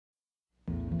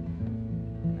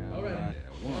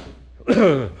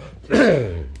1,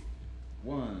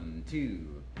 2,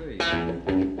 3.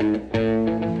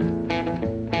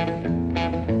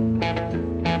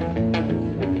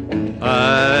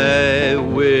 I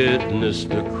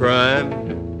witnessed a crime.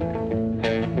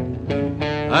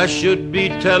 I should be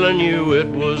telling you it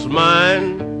was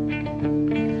mine,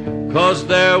 'cause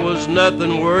there was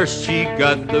nothing worse. She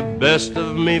got the best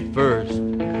of me first,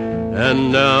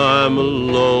 and now I'm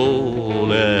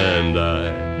alone, and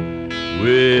I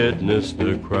witnessed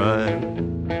a crime.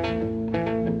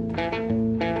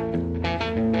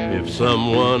 If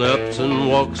someone ups and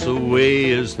walks away,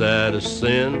 is that a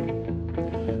sin?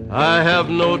 I have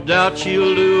no doubt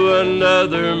she'll do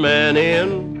another man in.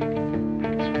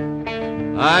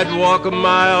 I'd walk a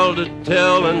mile to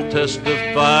tell and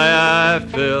testify I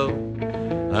fell.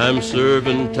 I'm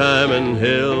serving time in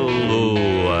hell,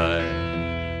 oh, I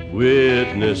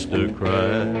witnessed a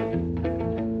crime.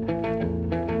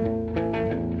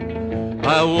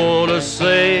 I want to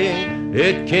say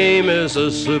it came as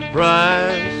a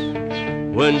surprise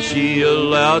when she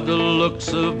allowed the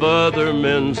looks of other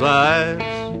men's eyes.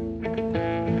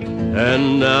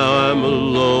 And now I'm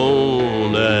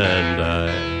alone and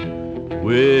I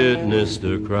witnessed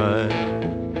a crime.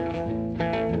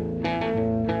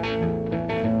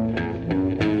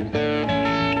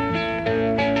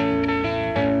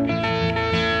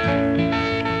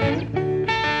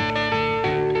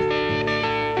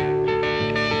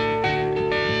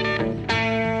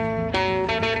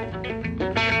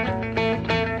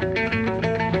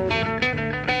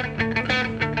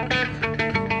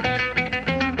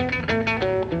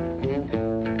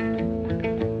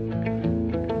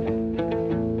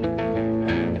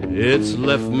 It's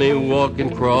left me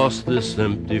walking across this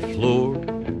empty floor.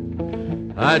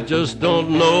 I just don't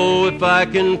know if I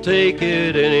can take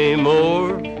it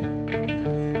anymore.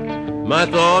 My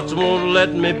thoughts won't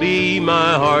let me be,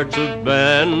 my heart's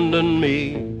abandoned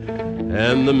me,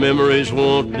 and the memories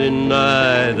won't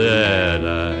deny that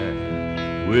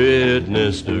I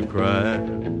witnessed a crime.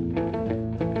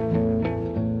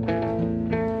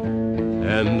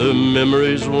 And the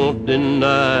memories won't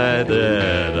deny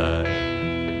that I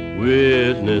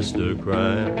witnessed a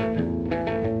crime.